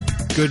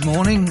Good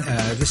morning.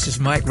 This is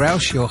Mike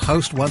Roush, your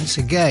host once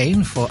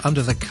again for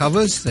Under the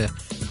Covers, the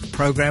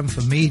program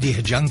for media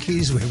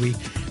junkies, where we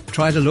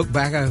try to look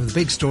back over the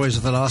big stories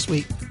of the last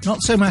week,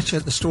 not so much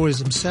at the stories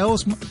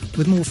themselves,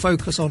 with more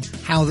focus on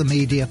how the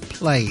media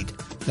played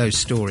those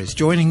stories.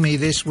 Joining me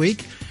this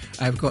week,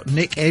 I've got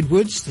Nick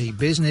Edwards, the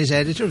business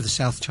editor of the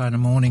South China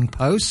Morning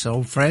Post,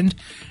 old friend,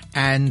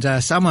 and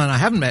someone I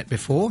haven't met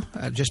before,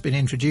 I've just been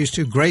introduced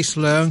to, Grace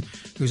Leung,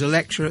 who's a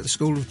lecturer at the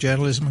School of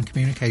Journalism and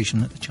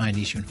Communication at the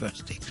Chinese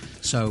University.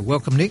 So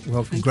welcome, Nick.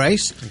 Welcome,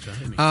 Grace. Thanks for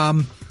having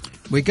me.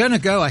 We're going to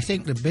go, I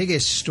think the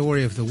biggest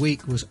story of the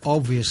week was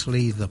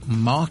obviously the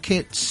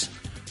markets,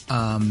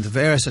 the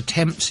various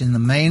attempts in the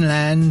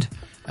mainland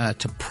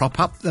to prop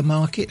up the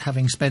market,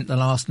 having spent the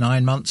last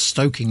 9 months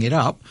stoking it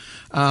up,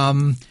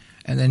 and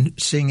then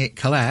seeing it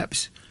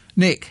collapse.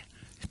 Nick,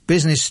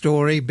 business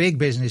story, big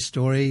business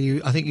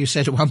story. I think you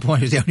said at one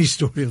point it was the only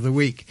story of the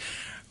week.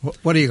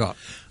 What do you got?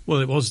 Well,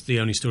 it was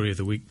the only story of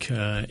the week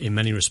in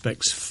many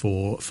respects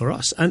for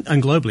us and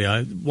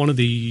globally. One of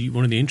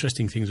the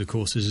interesting things, of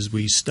course, is as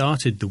we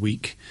started the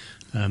week,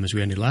 as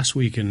we ended last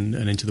week and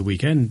into the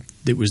weekend,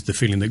 it was the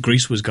feeling that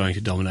Greece was going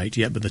to dominate.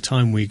 Yet by the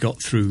time we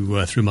got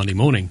through Monday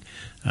morning,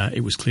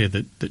 it was clear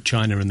that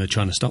China and the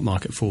China stock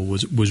market fall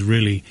was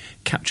really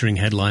capturing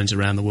headlines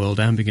around the world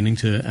and beginning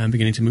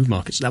to move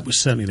markets. That was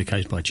certainly the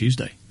case by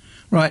Tuesday.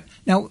 Right.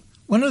 Now,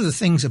 one of the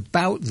things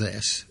about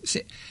this is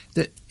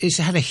that it's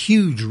had a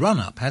huge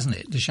run-up, hasn't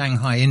it, the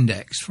Shanghai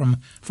index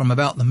from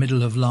about the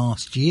middle of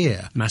last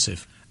year.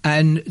 Massive.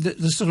 And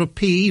the sort of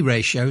PE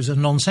ratios are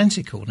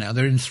nonsensical now.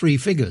 They're in three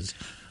figures.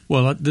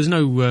 Well, there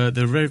are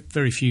very,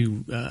 very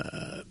few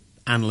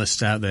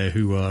analysts out there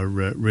who are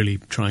really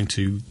trying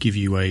to give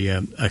you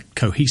a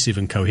cohesive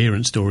and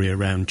coherent story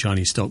around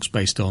Chinese stocks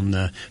based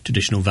on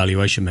traditional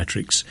valuation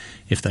metrics.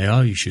 If they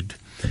are, you should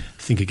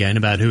think again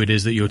about who it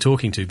is that you're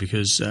talking to,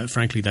 because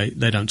frankly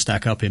they don't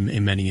stack up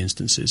in many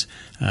instances.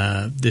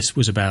 This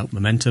was about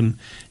momentum,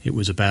 it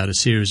was about a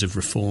series of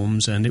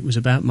reforms, and it was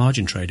about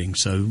margin trading.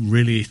 So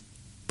really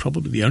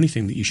probably the only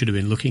thing that you should have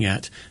been looking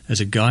at as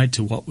a guide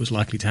to what was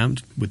likely to happen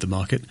with the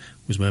market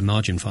was where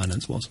margin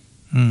finance was.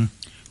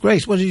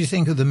 Grace, what did you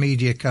think of the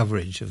media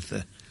coverage of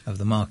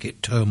the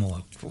market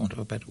turmoil, for want of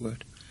a better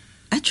word?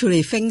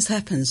 Actually, things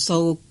happen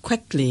so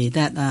quickly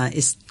that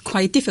it's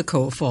quite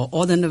difficult for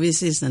ordinary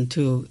citizens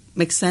to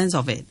make sense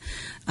of it.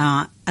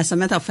 As a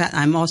matter of fact,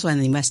 I'm also an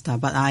investor,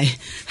 but I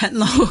had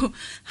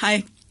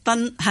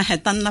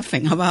done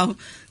nothing about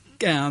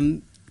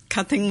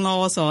cutting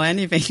loss or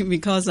anything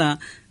because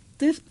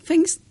the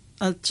things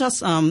are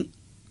just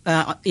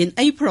in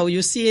April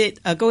you see it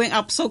going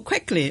up so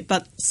quickly,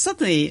 but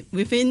suddenly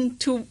within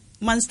 2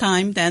 months'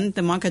 time, then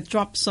the market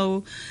dropped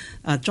so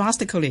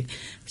drastically.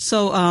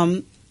 So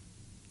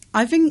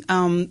I think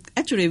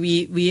actually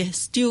we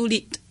still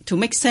need to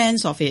make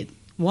sense of it.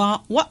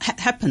 What had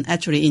happened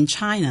actually in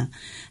China,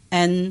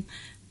 and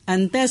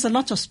there's a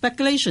lot of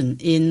speculation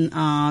in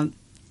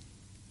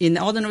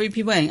ordinary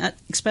people, and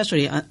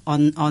especially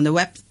on the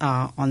web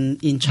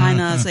in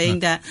China,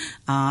 saying that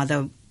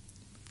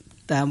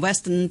the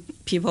Western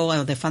people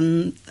or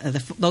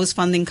those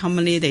funding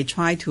company, they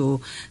try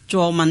to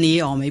draw money,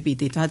 or maybe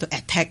they try to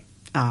attack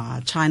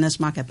China's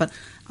market. But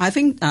I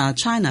think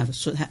China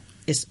should have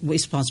its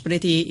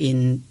responsibility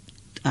in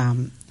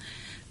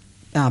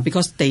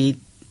because they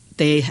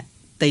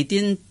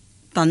didn't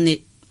done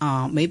it.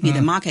 Maybe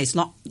the market is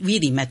not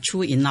really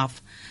mature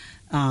enough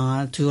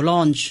to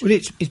launch. Well,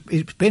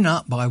 it's been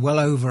up by well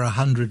over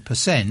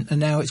 100%, and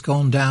now it's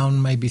gone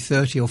down maybe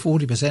 30 or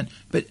 40%.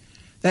 But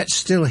that's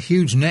still a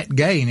huge net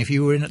gain if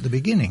you were in at the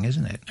beginning,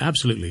 isn't it?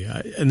 Absolutely.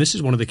 And this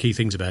is one of the key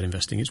things about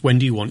investing. It's when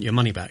do you want your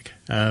money back?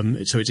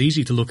 So it's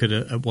easy to look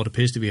at what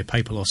appears to be a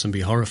paper loss and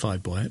be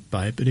horrified by it.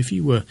 But if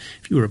you were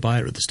a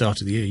buyer at the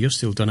start of the year, you've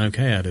still done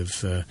okay out of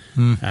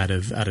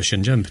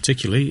Shenzhen,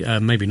 particularly.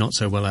 Maybe not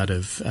so well out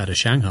of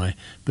Shanghai.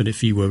 But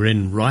if you were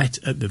in right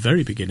at the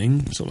very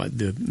beginning, sort of like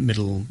the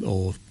middle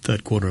or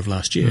third quarter of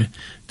last year,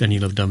 then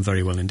you'll have done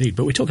very well indeed.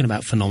 But we're talking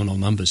about phenomenal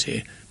numbers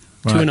here.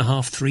 Right.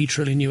 $2.5–3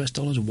 trillion US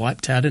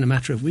wiped out in a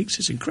matter of weeks.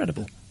 It's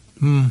incredible.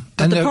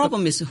 But the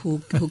problem is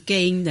who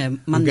gained the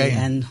money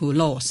and who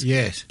lost.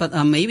 Yes. But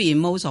maybe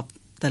most of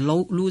the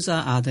loser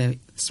are the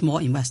small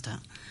investor.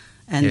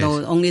 And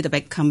only the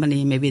big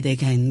company, maybe they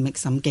can make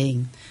some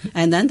gain.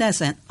 And then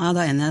there's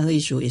another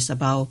issue is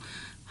about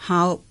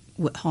how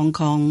would Hong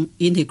Kong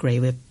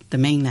integrate with the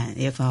mainland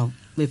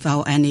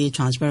without any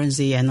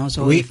transparency, and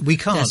also we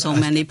can't. There's so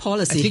many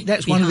policies. I think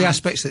that's one of the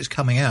aspects that's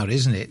coming out,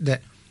 isn't it?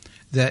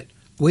 That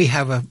we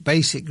have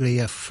basically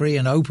a free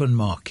and open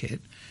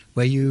market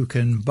where you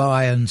can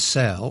buy and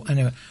sell.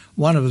 And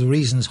one of the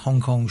reasons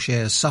Hong Kong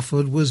shares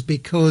suffered was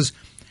because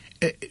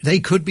they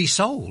could be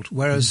sold,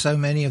 whereas so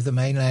many of the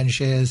mainland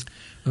shares,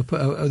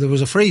 there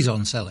was a freeze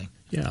on selling.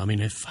 Yeah, I mean,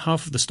 if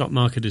half of the stock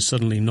market is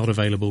suddenly not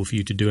available for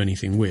you to do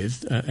anything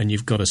with, and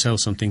you've got to sell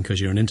something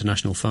because you're an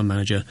international fund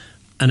manager,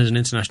 and as an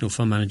international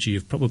fund manager,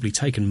 you've probably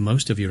taken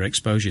most of your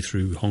exposure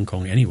through Hong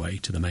Kong anyway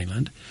to the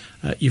mainland,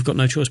 you've got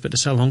no choice but to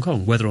sell Hong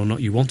Kong, whether or not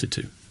you wanted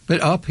to.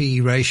 But our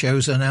PE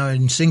ratios are now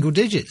in single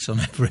digits on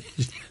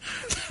average.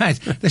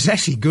 That's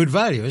actually good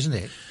value, isn't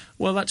it?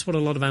 Well, that's what a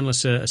lot of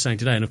analysts are saying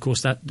today, and of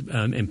course that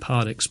in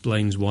part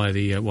explains why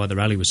the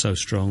rally was so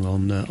strong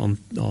on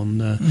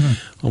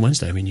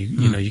Wednesday. I mean,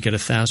 you get a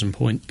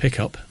 1,000-point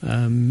pickup,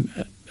 and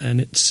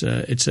it's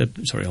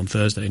on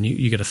Thursday, and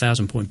you get a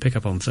 1,000-point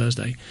pickup on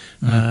Thursday,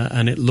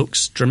 and it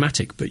looks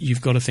dramatic. But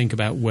you've got to think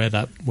about where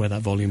that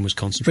volume was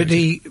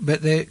concentrated.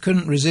 But they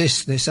couldn't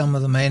resist. There's some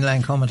of the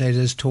mainland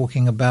commentators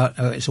talking about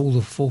it's all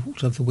the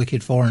fault of the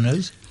wicked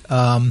foreigners.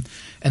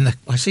 And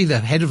I see the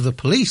head of the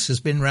police has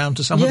been round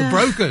to some of the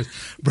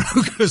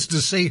brokers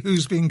to see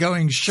who's been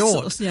going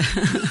short. So, yeah.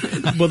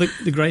 Well,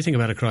 the great thing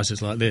about a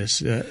crisis like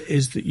this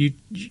is that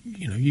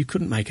you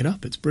couldn't make it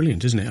up. It's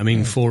brilliant, isn't it? I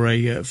mean, for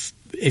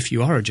if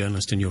you are a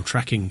journalist and you're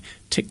tracking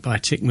tick by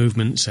tick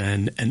movements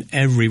and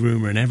every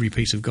rumour and every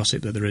piece of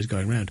gossip that there is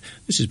going around,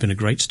 this has been a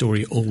great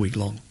story all week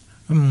long.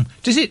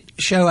 Does it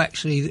show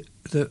actually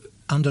the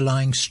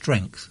underlying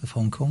strength of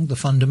Hong Kong, the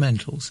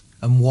fundamentals,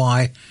 and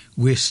why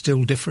we're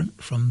still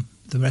different from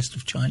the rest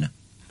of China?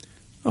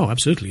 Oh,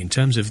 absolutely. In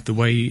terms of the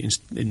way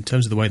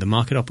the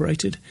market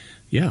operated,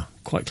 yeah,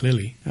 quite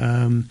clearly.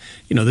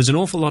 There's an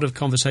awful lot of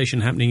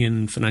conversation happening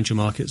in financial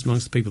markets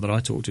amongst the people that I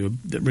talk to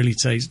that really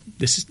says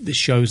this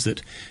shows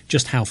that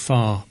just how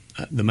far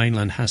the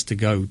mainland has to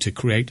go to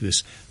create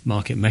this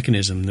market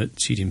mechanism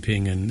that Xi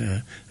Jinping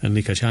and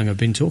Li Keqiang have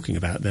been talking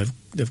about.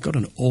 They've got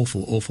an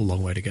awful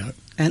long way to go.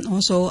 And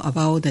also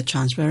about the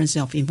transparency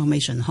of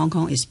information. Hong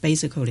Kong is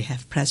basically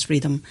have press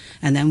freedom,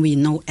 and then we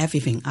know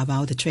everything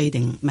about the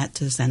trading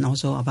matters and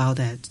also about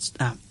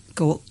the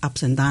go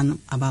ups and down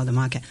about the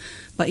market.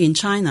 But in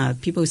China,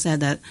 people said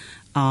that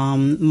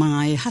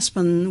my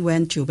husband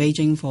went to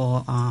Beijing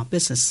for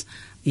business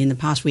in the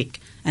past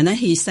week, and then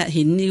he said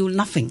he knew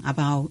nothing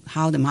about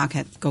how the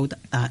market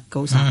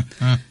goes up.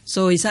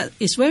 So he said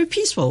it's very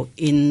peaceful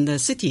in the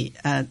city.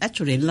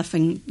 Actually,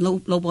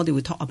 nobody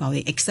will talk about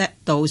it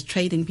except those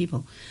trading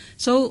people.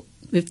 So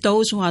with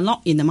those who are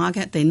not in the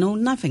market, they know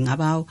nothing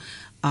about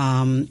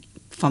from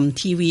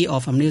TV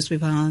or from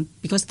newspaper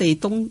because they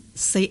don't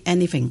say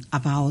anything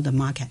about the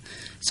market.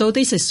 So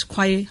this is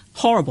quite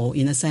horrible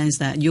in the sense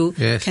that you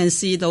can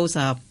see those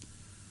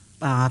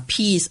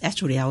P's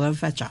actually are very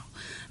fragile.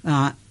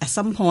 At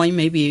some point,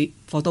 maybe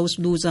for those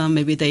losers,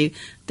 maybe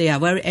they are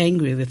very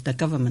angry with the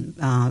government.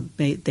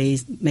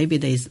 Maybe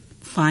they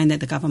find that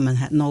the government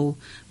had no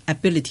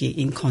ability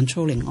in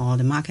controlling all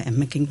the market and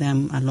making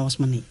them lose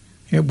money.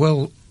 Yeah,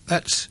 well,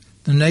 that's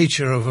the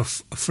nature of a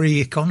free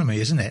economy,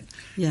 isn't it?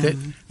 Yeah. That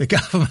the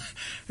government,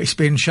 it's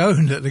been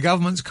shown that the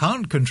governments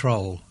can't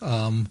control.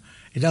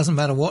 It doesn't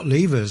matter what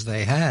levers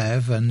they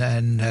have, and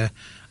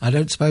I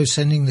don't suppose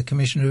sending the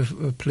Commissioner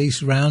of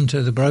Police round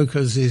to the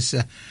brokers is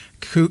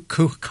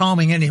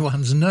calming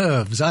anyone's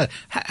nerves.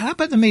 How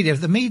about the media?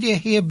 Have the media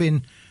here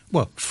been,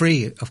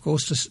 free, of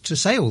course, to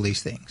say all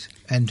these things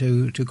and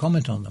to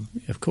comment on them?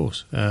 Of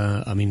course.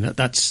 I mean,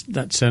 that's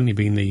certainly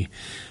been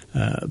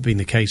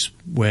the case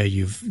where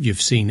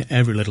you've seen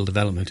every little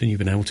development and you've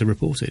been able to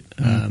report it.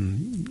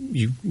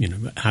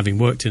 Having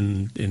worked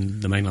in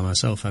the mainland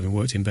myself, having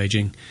worked in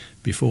Beijing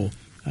before,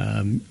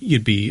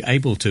 you'd be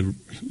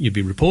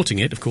reporting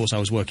it. Of course, I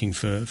was working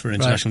for an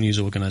international news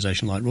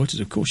organisation like Reuters.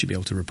 Of course, you'd be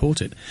able to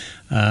report it,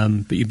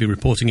 but you'd be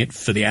reporting it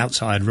for the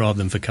outside rather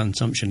than for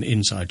consumption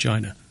inside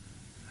China.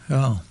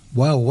 Oh,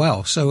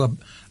 well. So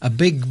a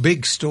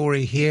big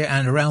story here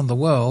and around the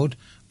world,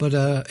 but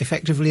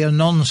effectively a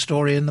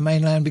non-story in the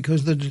mainland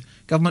because the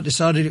government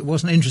decided it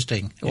wasn't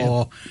interesting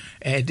or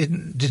it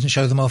didn't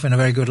show them off in a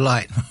very good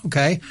light.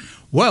 Okay,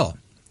 well,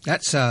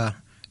 that's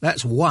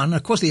one.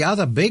 Of course, the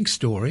other big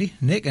story,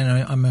 Nick, and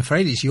I'm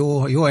afraid it's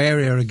your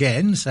area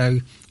again, so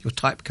you're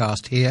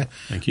typecast here.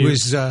 Thank you.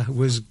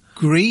 Was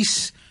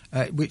Greece,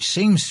 which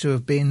seems to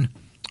have been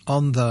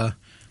on the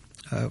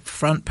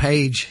front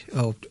page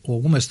or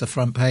almost the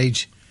front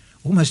page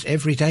almost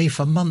every day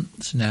for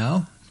months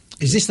now.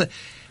 Is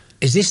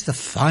this the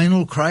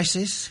final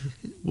crisis?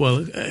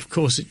 Well, of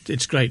course,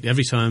 it's great.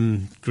 Every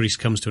time Greece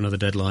comes to another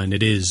deadline,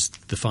 it is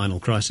the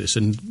final crisis.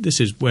 And this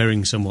is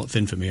wearing somewhat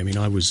thin for me. I mean,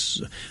 I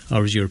was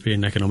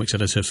European economics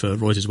editor for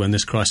Reuters when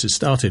this crisis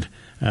started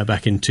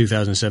back in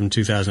 2007,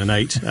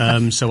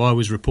 2008. So I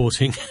was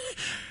reporting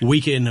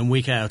week in and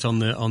week out on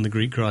the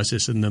Greek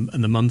crisis and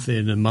the month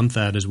in and month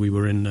out as we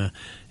were in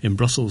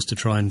Brussels to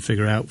try and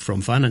figure out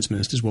from finance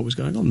ministers what was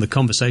going on. The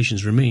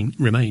conversations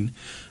remain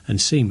and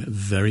seem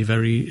very,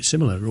 very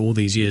similar all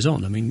these years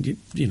on. I mean,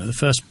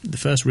 the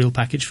first real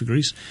package for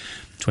Greece,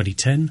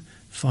 2010,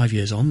 5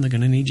 years on, they're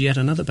going to need yet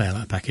another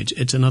bailout package.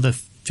 It's another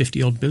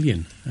 50-odd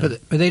billion.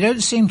 But they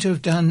don't seem to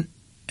have done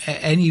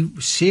any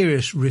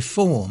serious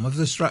reform of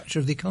the structure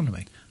of the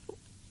economy.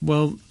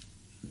 Well,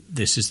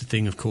 this is the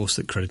thing, of course,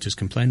 that creditors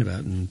complain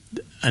about, and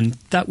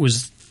that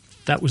was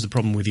the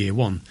problem with year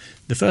one.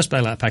 The first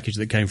bailout package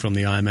that came from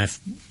the IMF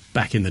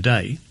back in the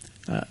day,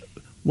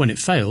 when it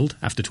failed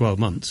after 12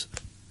 months,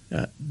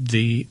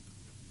 the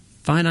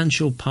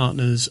financial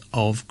partners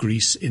of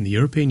Greece in the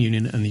European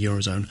Union and the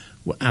Eurozone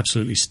were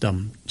absolutely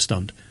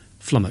stunned.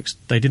 flummoxed.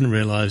 They didn't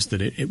realise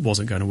that it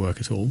wasn't going to work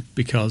at all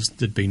because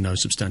there'd been no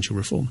substantial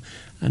reform.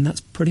 And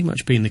that's pretty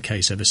much been the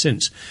case ever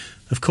since.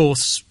 Of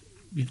course,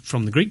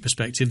 from the Greek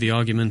perspective, the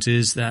argument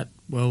is that,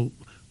 well,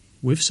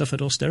 we've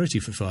suffered austerity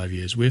for 5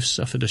 years. We've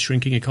suffered a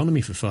shrinking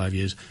economy for 5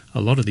 years.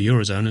 A lot of the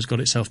Eurozone has got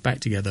itself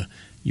back together.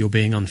 You're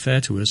being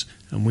unfair to us,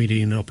 and we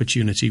need an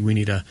opportunity. We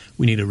need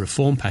a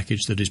reform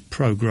package that is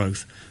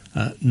pro-growth,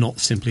 not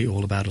simply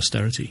all about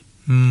austerity.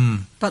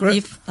 But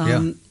if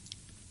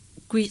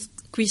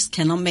Greece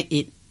cannot make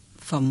it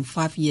from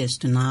 5 years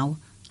to now,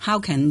 how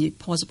can it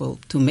possible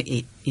to make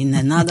it in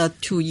another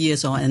 2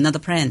 years or another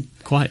plan?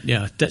 Quite,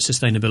 yeah. Debt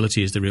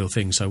sustainability is the real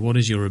thing. So what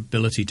is your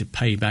ability to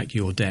pay back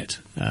your debt?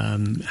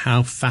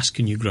 How fast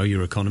can you grow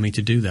your economy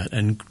to do that?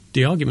 And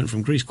the argument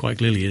from Greece quite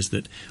clearly is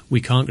that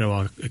we can't grow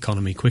our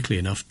economy quickly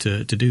enough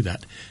to do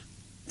that.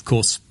 Of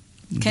course...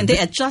 Can they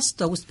adjust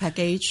those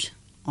package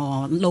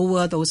or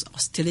lower those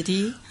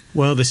austerity?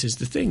 Well, this is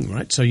the thing,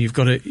 right? So you've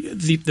got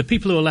the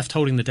people who are left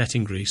holding the debt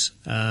in Greece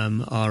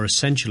are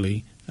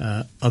essentially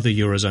other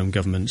Eurozone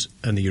governments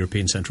and the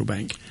European Central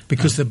Bank.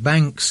 Because the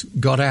banks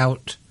got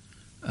out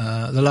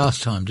the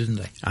last time, didn't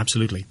they?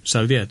 Absolutely.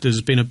 So, yeah,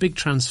 there's been a big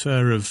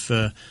transfer of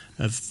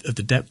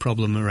the debt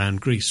problem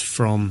around Greece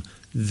from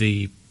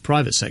the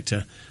private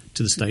sector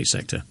to the state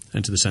sector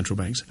and to the central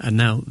banks. And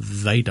now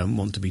they don't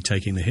want to be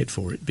taking the hit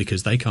for it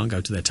because they can't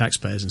go to their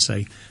taxpayers and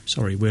say,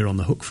 sorry, we're on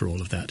the hook for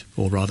all of that.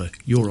 Or rather,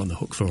 you're on the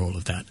hook for all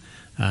of that.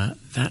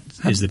 That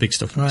is the big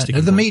stuff. Right.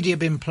 Have the media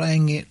been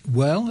playing it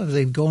well? Have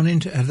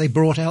they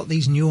brought out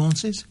these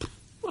nuances?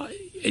 Well,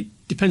 it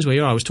depends where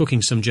you are. I was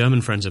talking to some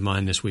German friends of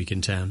mine this week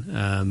in town,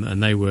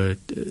 and they were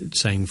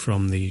saying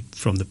from the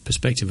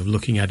perspective of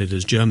looking at it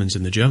as Germans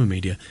in the German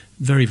media,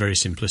 very, very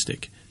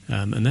simplistic.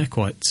 And they're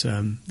quite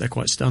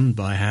stunned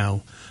by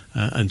how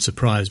and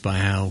surprised by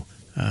how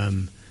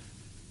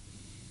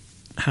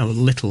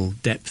little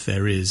depth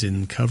there is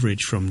in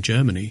coverage from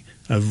Germany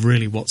of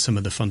really what some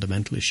of the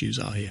fundamental issues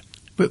are here.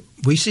 But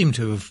we seem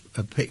to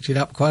have picked it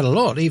up quite a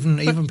lot, even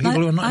people who are not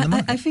in the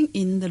market. I think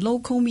in the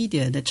local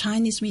media, the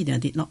Chinese media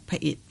did not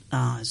pick it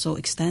so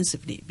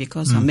extensively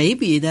because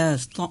maybe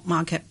there's stock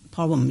market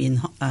problem in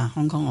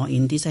Hong Kong or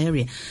in this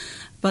area.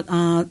 But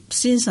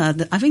since I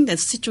think the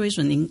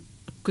situation in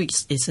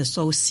Greece is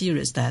so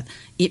serious that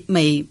it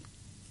may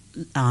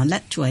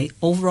lead to an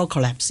overall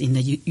collapse in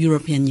the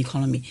European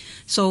economy.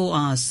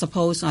 So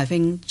suppose I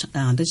think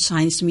the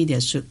Chinese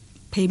media should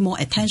pay more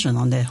attention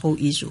on the whole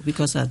issue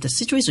because the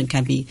situation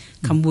can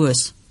become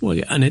worse. Well,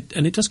 yeah, and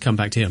it does come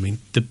back to here. I mean,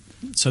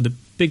 the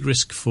big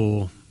risk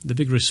for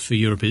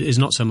Europe is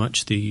not so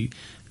much the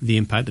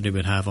impact that it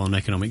would have on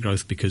economic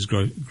growth because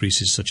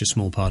Greece is such a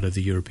small part of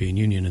the European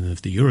Union and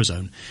of the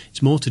Eurozone.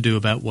 It's more to do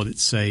about what it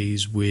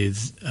says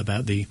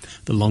about the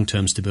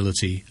long-term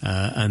stability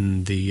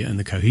and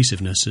the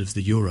cohesiveness of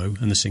the euro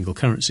and the single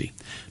currency.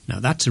 Now,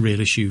 that's a real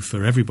issue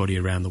for everybody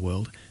around the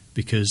world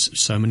because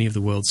so many of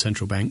the world's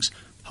central banks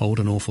hold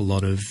an awful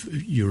lot of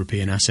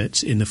European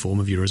assets in the form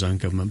of Eurozone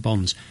government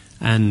bonds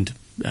and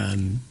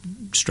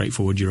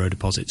straightforward euro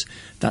deposits.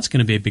 That's going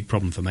to be a big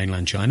problem for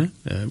mainland China.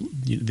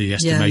 The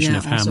estimation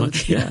of how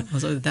much.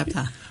 Also the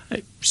data.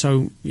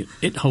 So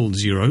it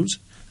holds euros.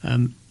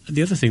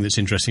 The other thing that's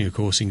interesting, of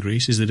course, in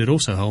Greece is that it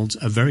also holds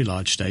a very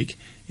large stake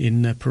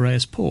in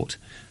Piraeus port,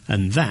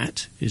 and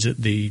that is at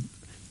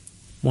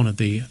one of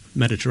the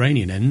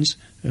Mediterranean ends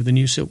of the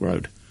new Silk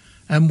Road.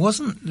 And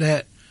wasn't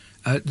that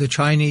the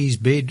Chinese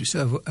bid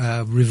sort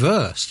of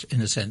reversed,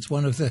 in a sense?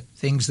 One of the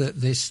things that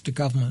the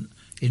government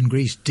in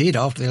Greece did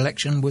after the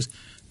election was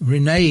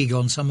renege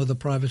on some of the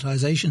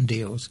privatisation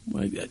deals.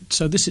 Well,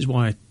 so this is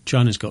why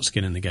China's got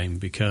skin in the game,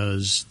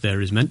 because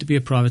there is meant to be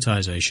a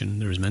privatisation,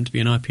 there is meant to be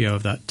an IPO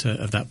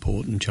of that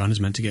port, and China's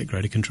meant to get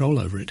greater control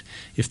over it.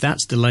 If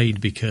that's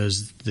delayed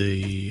because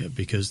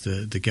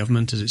the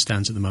government, as it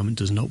stands at the moment,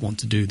 does not want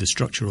to do the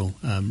structural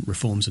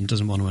reforms and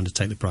doesn't want to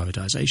undertake the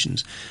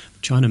privatisations,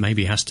 China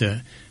maybe has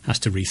to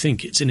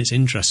rethink. It's in its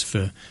interest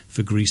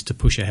for Greece to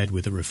push ahead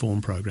with a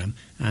reform programme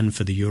and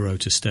for the euro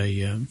to stay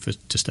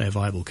a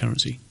viable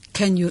currency.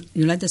 Can you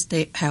United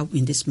States help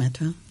in this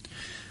matter?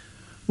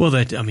 Well,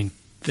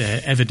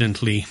 they're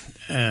evidently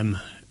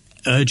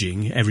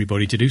urging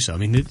everybody to do so. I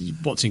mean,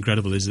 what's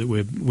incredible is that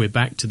we're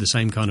back to the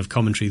same kind of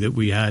commentary that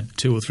we had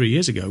 2 or 3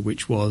 years ago,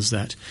 which was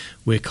that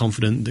we're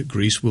confident that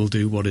Greece will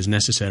do what is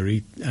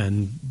necessary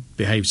and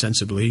behave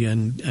sensibly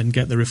and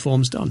get the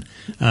reforms done.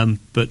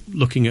 But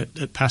looking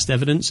at past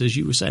evidence, as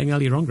you were saying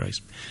earlier on,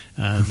 Grace,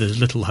 there's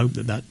little hope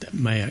that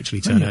may actually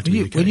turn out to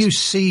be the case. When you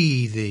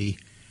see the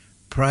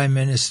Prime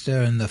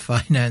Minister and the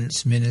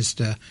Finance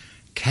Minister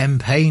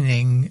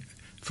campaigning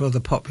for the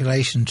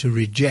population to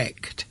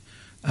reject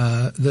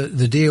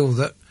the deal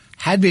that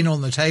had been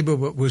on the table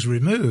but was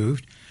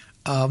removed,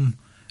 and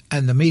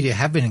the media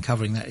have been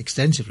covering that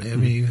extensively. I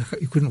mean,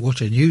 you couldn't watch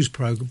a news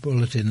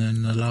bulletin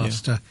in the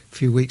last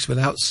few weeks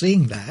without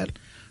seeing that.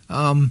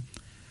 I'm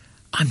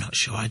not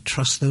sure I'd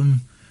trust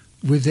them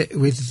with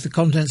the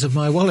contents of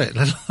my wallet,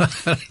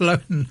 let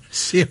alone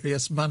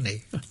serious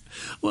money.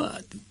 Well,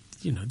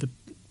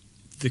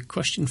 the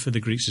question for the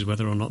Greeks is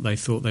whether or not they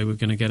thought they were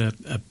going to get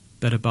a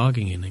better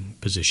bargaining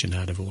position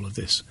out of all of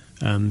this.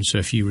 So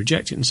if you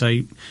reject it and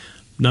say,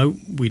 no,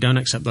 we don't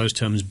accept those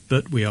terms,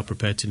 but we are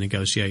prepared to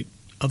negotiate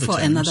other for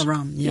terms. another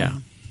round,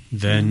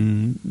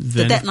 Then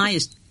the deadline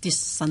is this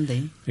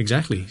Sunday.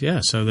 Exactly, yeah.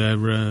 So they're,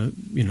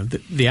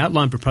 the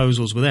outline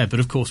proposals were there, but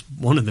of course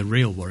one of the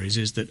real worries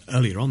is that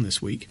earlier on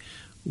this week,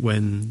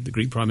 when the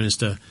Greek Prime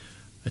Minister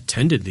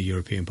attended the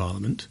European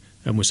Parliament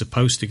and was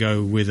supposed to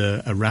go with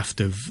a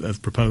raft of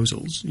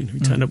proposals, he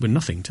turned up with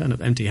nothing, turned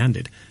up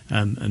empty-handed,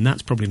 and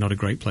that's probably not a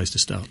great place to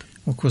start.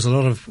 Well, of course, a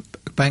lot of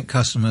bank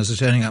customers are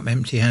turning up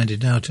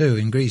empty-handed now too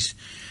in Greece.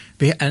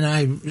 And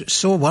I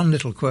saw one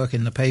little quirk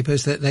in the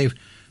papers that they're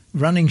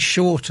running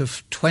short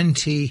of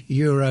 20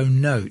 euro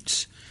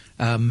notes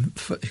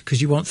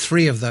because you want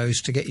 3 of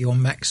those to get your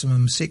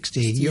maximum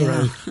 60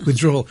 euro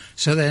withdrawal.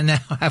 So they're now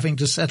having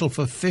to settle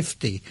for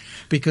 50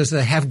 because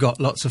they have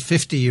got lots of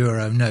 50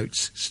 euro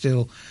notes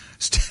still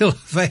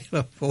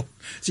available.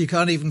 So you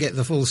can't even get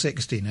the full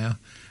 60 now.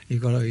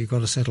 You've got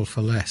to settle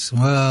for less.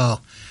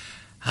 Well,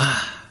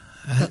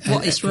 but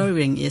what is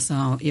worrying is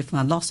if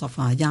lots of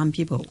young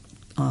people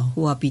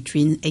who are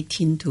between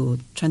 18 to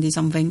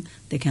 20-something,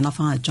 they cannot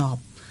find a job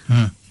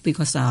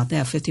because there are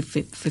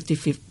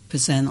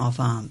 50% of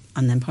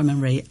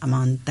unemployment rate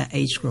among that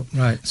age group.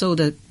 Right. So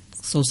the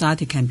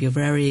society can be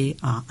very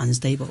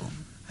unstable.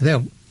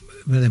 They'll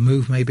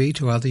move maybe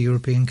to other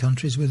European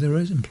countries where there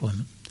is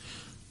employment.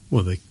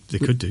 Well, they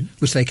could do.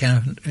 Which they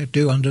can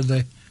do under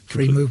the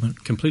free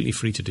movement. Completely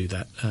free to do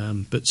that.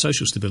 But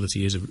social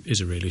stability is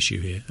a real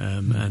issue here.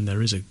 And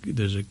there's a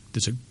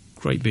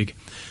great big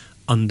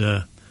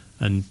under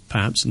and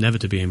perhaps never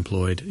to be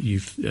employed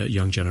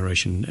young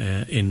generation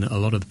in a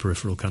lot of the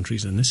peripheral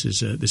countries, and this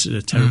is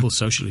a terrible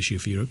social issue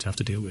for Europe to have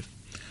to deal with.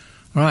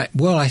 Right.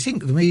 Well, I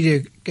think the media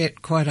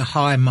get quite a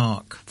high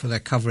mark for their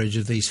coverage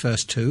of these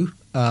first two,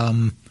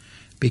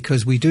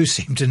 because we do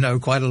seem to know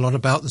quite a lot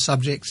about the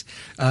subjects,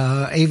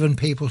 even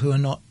people who are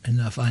not in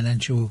the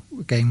financial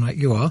game like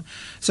you are.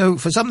 So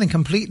for something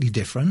completely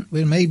different,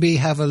 we'll maybe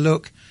have a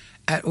look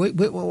at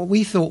what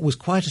we thought was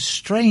quite a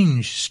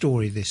strange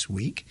story this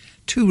week.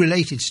 2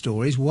 related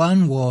stories.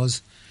 One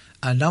was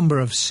a number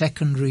of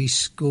secondary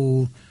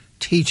school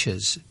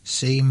teachers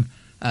seem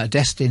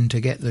destined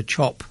to get the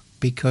chop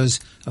because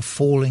of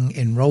falling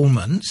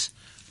enrolments.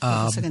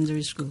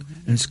 Secondary school.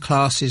 And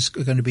classes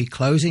are going to be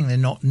closing. They're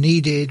not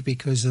needed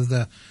because of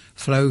the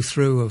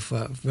flow-through of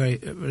very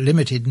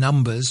limited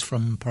numbers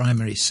from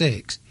primary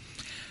 6,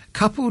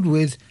 coupled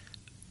with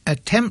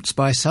attempts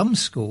by some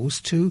schools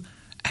to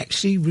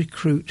actually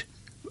recruit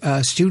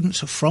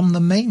students from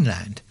the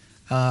mainland.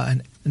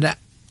 And that,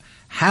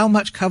 how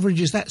much coverage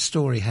has that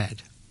story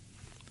had?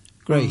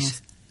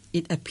 Grace?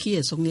 It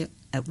appears only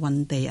at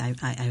one day, I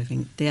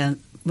think. There are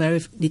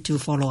very little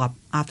follow-up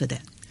after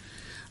that.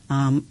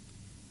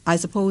 I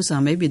suppose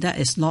maybe that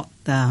is not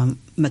the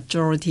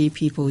majority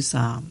people's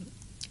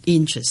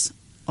interest,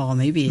 or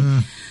maybe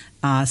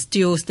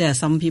still there are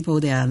some people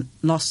that are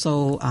not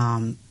so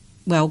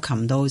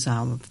welcome those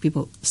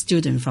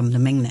students from the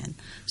mainland.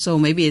 So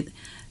maybe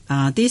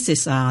this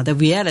is the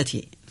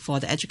reality for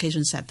the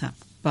education sector.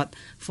 But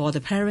for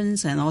the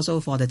parents and also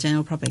for the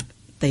general public,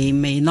 they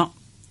may not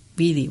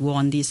really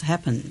want this to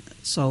happen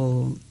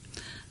so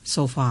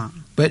far.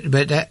 But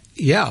that,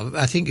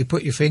 I think you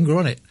put your finger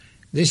on it.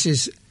 This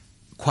is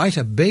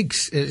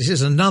this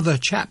is another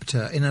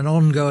chapter in an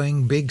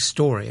ongoing big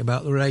story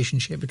about the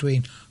relationship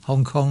between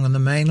Hong Kong and the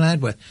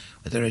mainland, where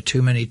there are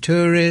too many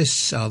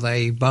tourists. Are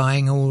they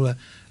buying all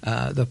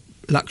the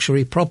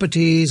luxury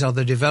properties? Are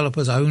the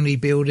developers only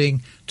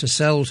building to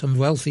sell to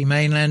wealthy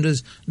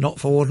mainlanders, not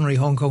for ordinary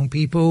Hong Kong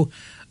people?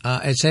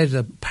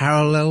 Etc.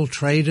 Parallel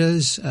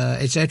traders,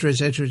 etc.,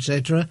 etc.,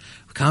 etc.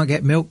 We can't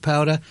get milk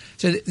powder.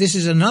 So this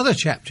is another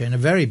chapter in a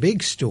very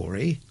big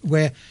story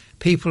where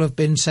people have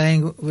been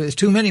saying, well, there's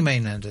too many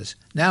mainlanders.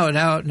 Now,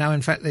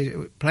 in fact,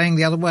 they're playing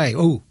the other way.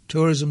 Oh,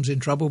 tourism's in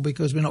trouble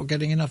because we're not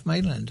getting enough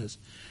mainlanders.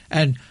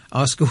 And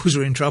our schools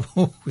are in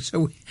trouble,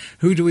 so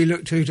who do we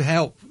look to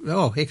help?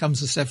 Oh, here comes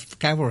the 7th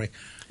Cavalry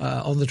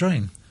on the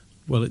train.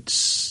 Well,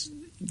 it's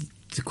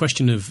the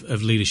question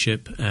of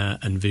leadership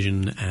and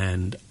vision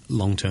and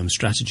long-term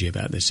strategy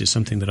about this is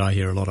something that I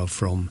hear a lot of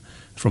from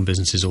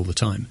businesses all the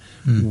time,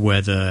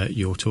 whether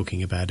you're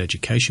talking about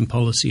education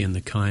policy and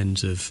the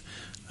kinds of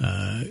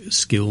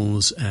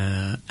skills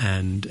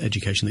and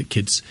education that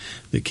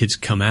kids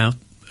come out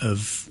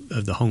of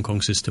the Hong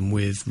Kong system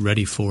with,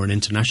 ready for an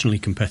internationally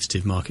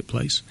competitive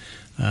marketplace,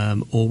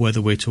 or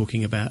whether we're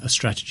talking about a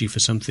strategy for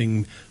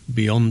something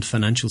beyond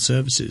financial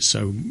services.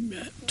 So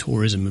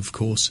tourism, of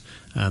course,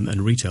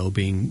 and retail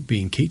being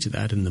key to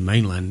that, and the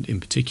mainland in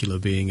particular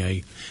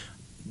being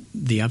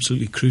the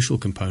absolutely crucial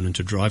component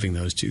of driving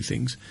those two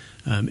things.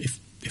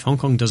 If Hong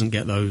Kong doesn't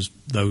get those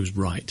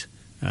right,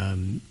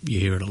 you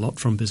hear it a lot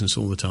from business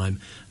all the time,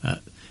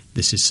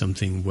 this is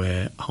something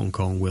where Hong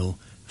Kong will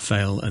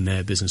fail and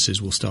their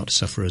businesses will start to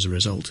suffer as a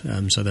result.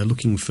 So they're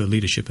looking for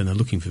leadership and they're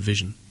looking for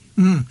vision.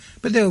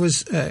 But there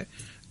was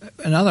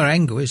another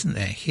angle, isn't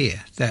there,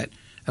 here, that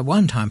at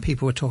one time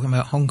people were talking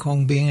about Hong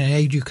Kong being an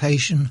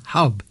education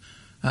hub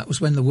That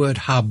was when the word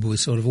hub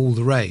was sort of all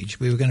the rage.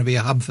 We were going to be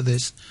a hub for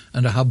this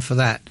and a hub for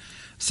that.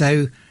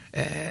 So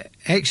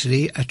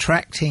actually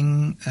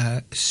attracting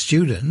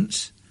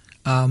students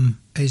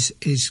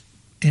is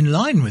in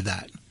line with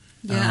that.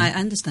 Yeah, I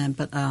understand,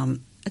 but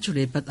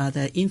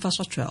the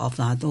infrastructure of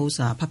those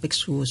public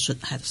schools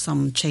should have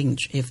some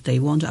change if they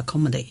want to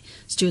accommodate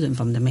students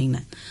from the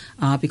mainland.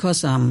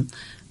 Because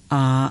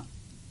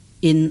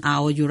in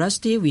our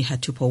university, we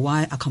had to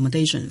provide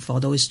accommodation for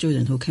those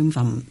students who came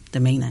from the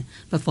mainland.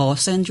 But for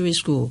secondary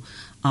school,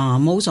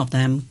 most of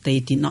them, they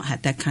did not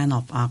have that kind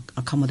of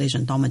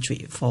accommodation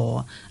dormitory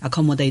for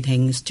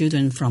accommodating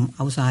students from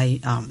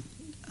outside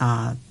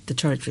the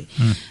territory.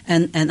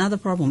 And another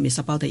problem is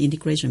about the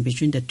integration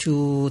between the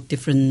two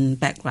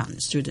different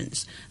background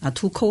students,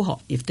 two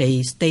cohorts, if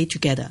they stay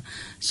together.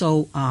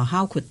 So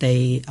how could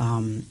they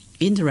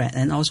interact?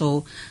 And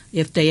also,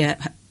 if they are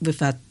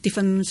with a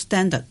different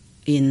standard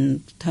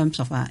in terms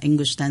of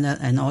English standard,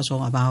 and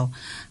also about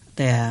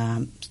their,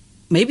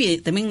 maybe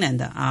the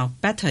mainland are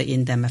better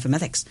in their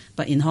mathematics,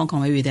 but in Hong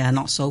Kong maybe they are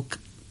not so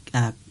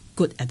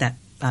good at that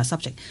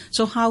subject.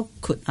 So how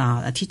could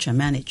a teacher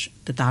manage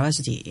the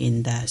diversity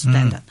in the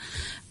standard?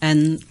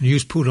 And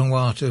use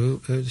Putonghua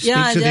to speak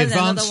to the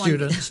advanced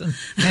students and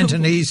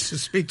Cantonese to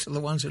speak to the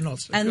ones who are not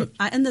so good. And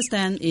I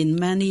understand in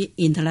many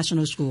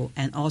international schools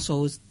and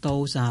also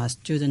those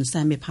students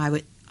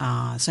semi-private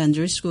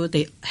secondary school,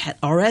 they had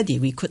already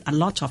recruited a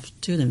lot of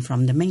students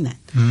from the mainland.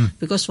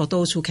 Because for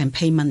those who can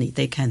pay money,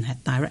 they can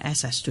have direct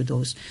access to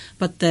those.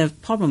 But the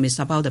problem is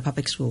about the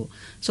public school.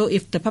 So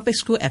if the public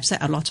school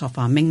accept a lot of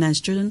mainland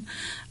students,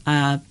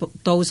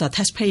 those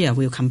taxpayers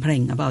will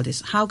complain about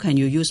this. How can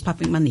you use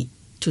public money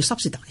to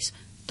subsidize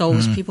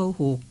those people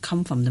who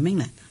come from the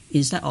mainland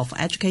instead of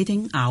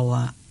educating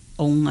our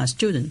own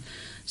students?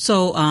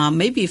 So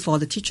maybe for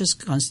the teachers'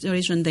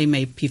 consideration, they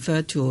may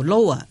prefer to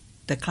lower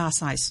the class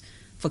size.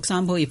 For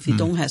example, if we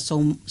don't have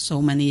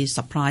so many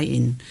supply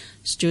in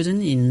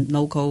students in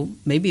local,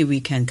 maybe we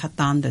can cut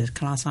down the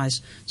class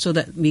size so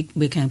that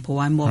we can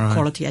provide more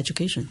quality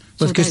education.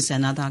 So that is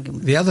another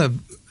argument. The other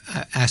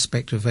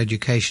aspect of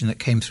education that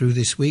came through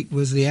this week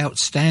was the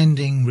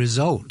outstanding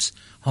results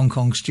Hong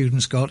Kong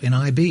students got in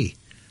IB.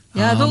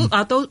 Yeah,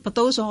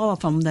 those are all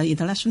from the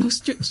international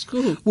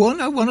school.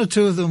 One or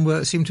two of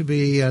them seem to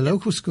be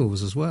local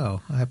schools as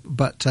well,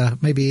 but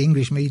maybe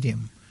English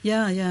medium.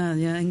 Yeah,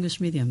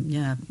 English medium.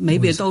 Yeah,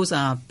 maybe those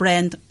are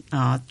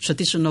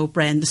traditional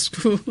brand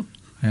school.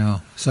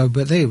 Yeah. So,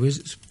 but there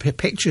was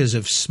pictures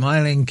of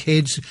smiling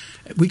kids.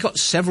 We got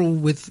several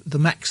with the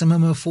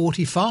maximum of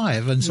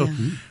 45,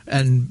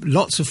 and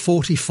lots of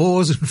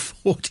 44s and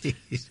 40s.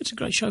 It's a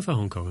great show for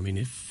Hong Kong. I mean,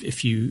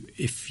 if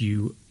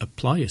you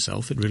apply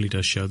yourself, it really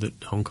does show that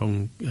Hong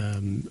Kong,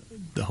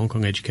 the Hong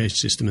Kong education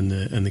system,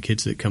 and the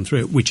kids that come through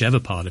it, whichever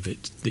part of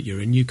it that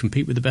you're in, you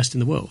compete with the best in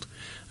the world.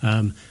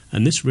 And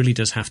this really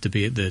does have to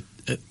be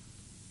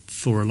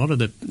for a lot of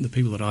the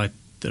people that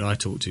I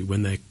talk to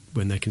when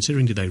they're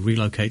considering, do they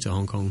relocate to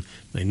Hong Kong,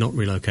 do they not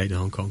relocate to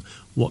Hong Kong,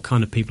 what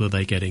kind of people are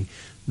they getting?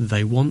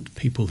 They want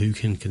people who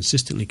can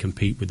consistently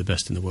compete with the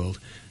best in the world,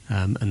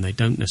 and they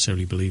don't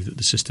necessarily believe that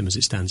the system as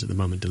it stands at the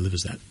moment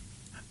delivers that.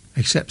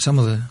 Except some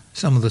of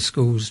the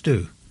schools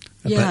do.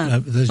 Yeah,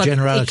 but the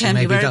generality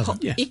maybe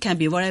doesn't. It can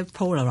be very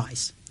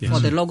polarized for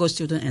the local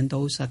student and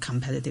those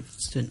competitive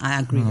students. I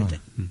agree with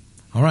it.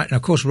 All right, and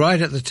of course,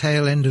 right at the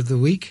tail end of the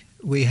week,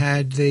 we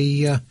had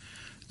the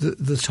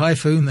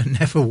typhoon that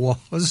never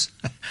was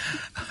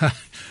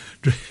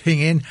drifting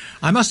in.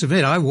 I must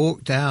admit, I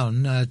walked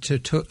down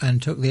took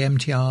the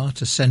MTR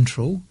to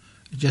Central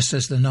just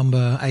as the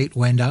number 8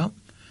 went up,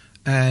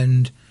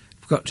 and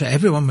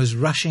everyone was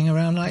rushing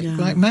around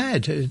like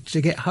mad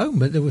to get home,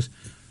 but there was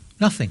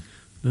nothing.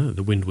 No,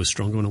 the wind was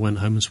stronger when I went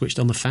home and switched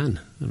on the fan.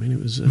 I mean, it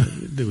was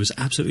there was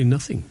absolutely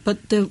nothing.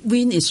 But the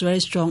wind is very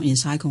strong in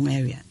Sai Kung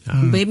area,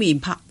 maybe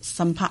in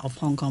some part of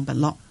Hong Kong, but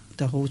not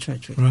the whole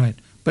territory. Right.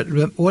 But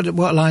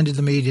what line did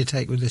the media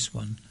take with this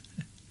one?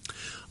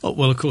 Oh,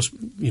 well, of course,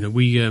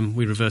 we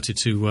reverted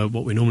to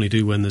what we normally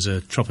do when there's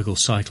a tropical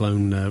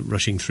cyclone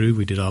rushing through.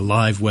 We did our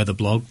live weather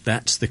blog.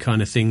 That's the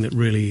kind of thing that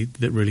really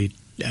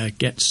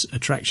gets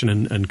attraction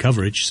and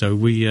coverage. So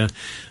we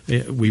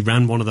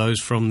ran one of those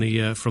from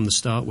the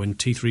start when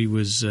T3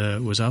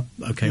 was up.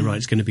 Okay, right,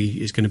 it's going to be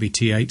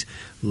T8.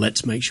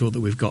 Let's make sure that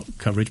we've got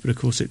coverage. But of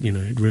course, it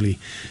really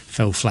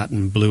fell flat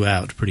and blew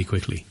out pretty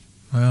quickly.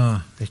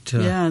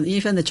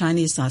 Even the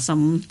Chinese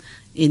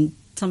in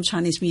some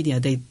Chinese media,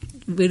 they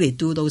really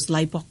do those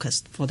live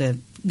broadcasts for the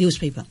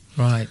newspaper.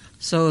 Right.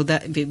 So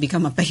that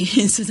become a big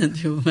incident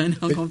to many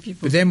Hong Kong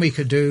people. But then we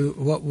could do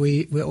what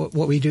we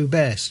do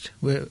best.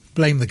 We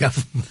blame the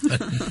government.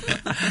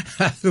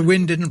 The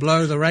wind didn't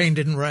blow, the rain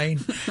didn't rain.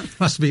 It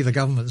must be the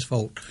government's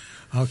fault.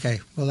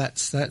 Okay, well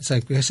that's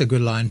a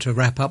good line to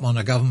wrap up on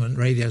a government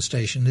radio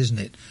station, isn't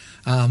it?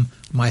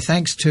 My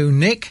thanks to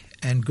Nick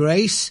and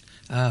Grace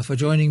for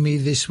joining me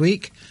this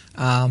week.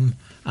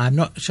 I'm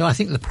not sure. I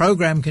think the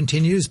program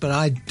continues, but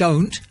I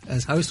don't.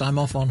 As host, I'm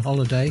off on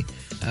holiday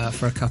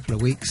for a couple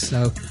of weeks.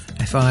 So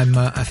if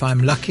I'm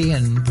lucky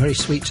and very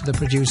sweet to the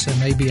producer,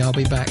 maybe I'll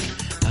be back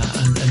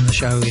and the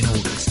show in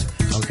August.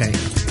 Okay,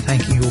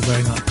 thank you all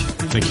very much.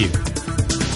 Thank you.